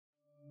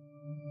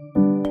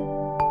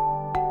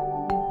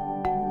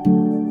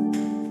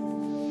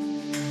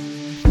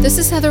This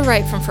is Heather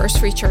Wright from First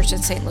Free Church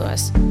in St.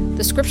 Louis.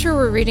 The scripture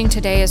we're reading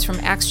today is from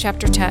Acts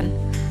chapter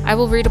 10. I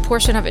will read a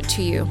portion of it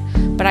to you,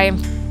 but I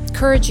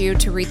encourage you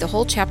to read the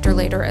whole chapter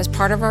later as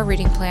part of our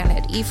reading plan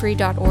at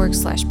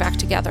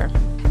efree.org/backtogether.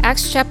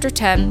 Acts chapter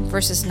 10,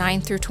 verses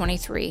 9 through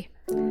 23.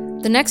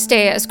 The next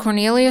day, as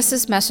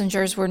Cornelius'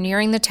 messengers were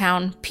nearing the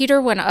town, Peter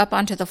went up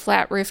onto the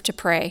flat roof to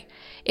pray.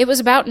 It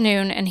was about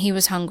noon, and he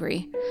was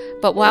hungry.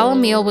 But while a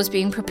meal was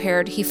being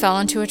prepared, he fell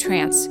into a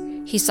trance.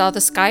 He saw the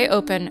sky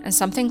open, and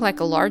something like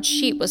a large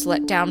sheet was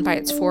let down by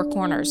its four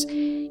corners.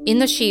 In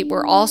the sheet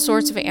were all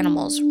sorts of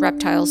animals,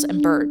 reptiles,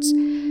 and birds.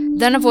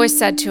 Then a voice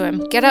said to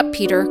him, "Get up,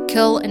 Peter,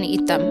 kill and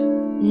eat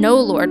them." "No,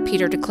 Lord,"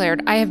 Peter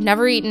declared, "I have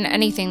never eaten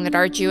anything that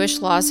our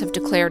Jewish laws have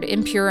declared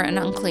impure and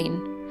unclean."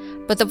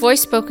 But the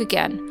voice spoke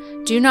again,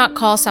 "Do not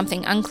call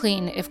something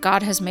unclean if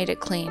God has made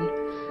it clean."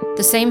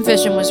 The same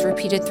vision was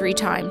repeated 3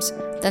 times.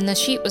 Then the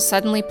sheet was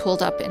suddenly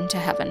pulled up into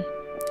heaven.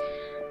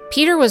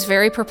 Peter was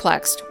very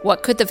perplexed.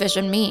 What could the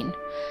vision mean?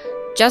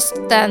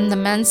 Just then the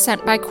men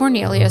sent by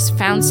Cornelius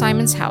found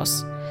Simon's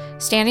house.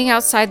 Standing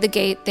outside the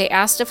gate, they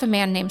asked if a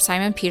man named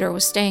Simon Peter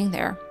was staying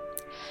there.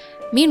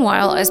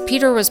 Meanwhile, as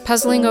Peter was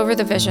puzzling over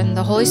the vision,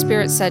 the Holy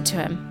Spirit said to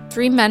him,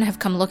 "3 men have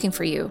come looking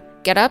for you.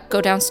 Get up,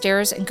 go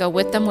downstairs, and go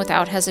with them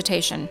without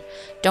hesitation.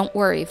 Don't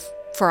worry,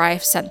 for I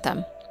have sent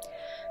them."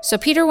 So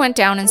Peter went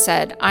down and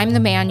said, "I'm the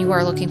man you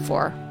are looking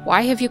for.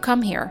 Why have you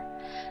come here?"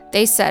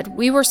 They said,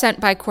 "We were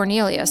sent by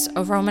Cornelius,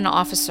 a Roman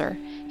officer.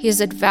 He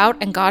is a devout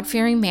and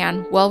God-fearing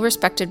man, well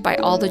respected by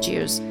all the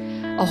Jews.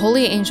 A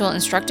holy angel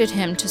instructed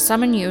him to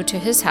summon you to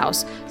his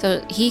house so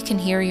that he can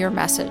hear your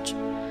message."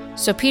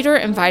 So Peter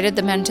invited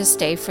the men to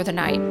stay for the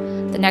night.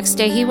 The next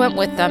day he went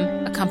with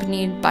them,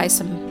 accompanied by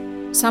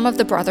some of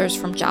the brothers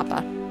from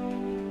Joppa.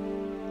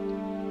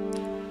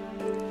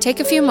 Take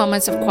a few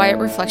moments of quiet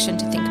reflection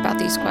to think about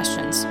these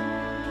questions.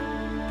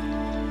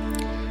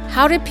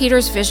 How did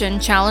Peter's vision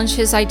challenge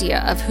his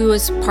idea of who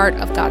is part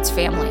of God's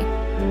family?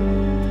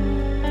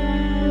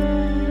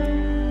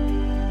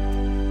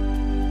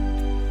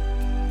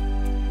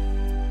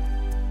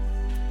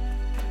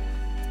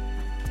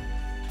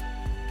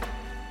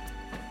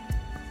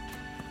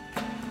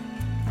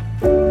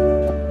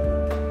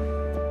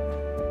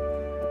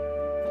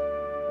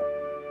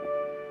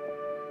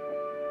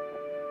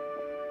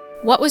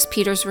 What was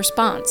Peter's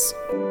response?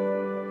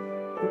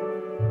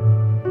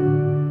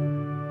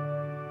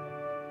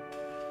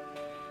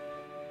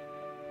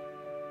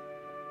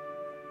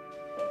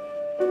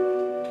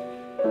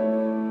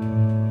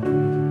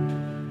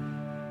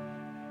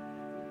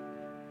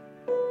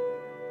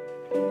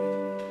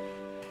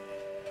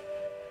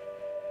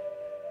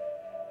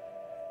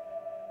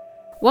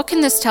 What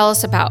can this tell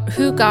us about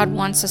who God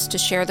wants us to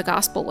share the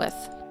gospel with?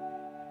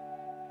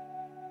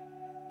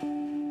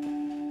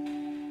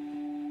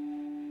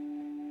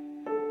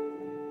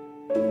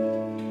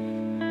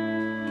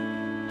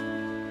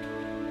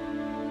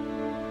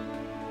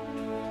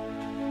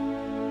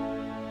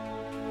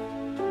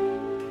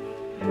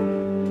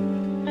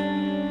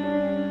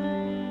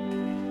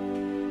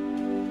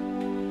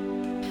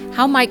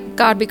 How might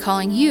God be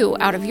calling you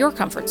out of your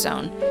comfort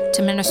zone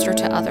to minister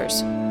to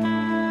others?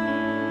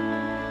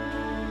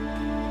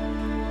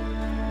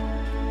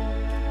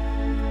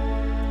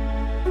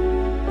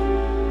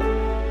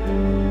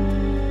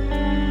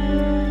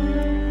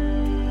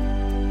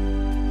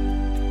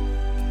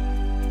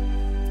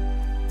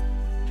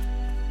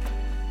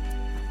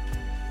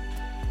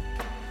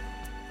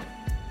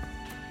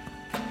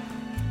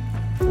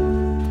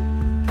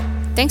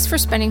 Thanks for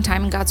spending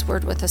time in God's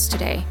Word with us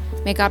today.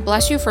 May God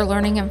bless you for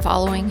learning and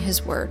following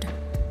His Word.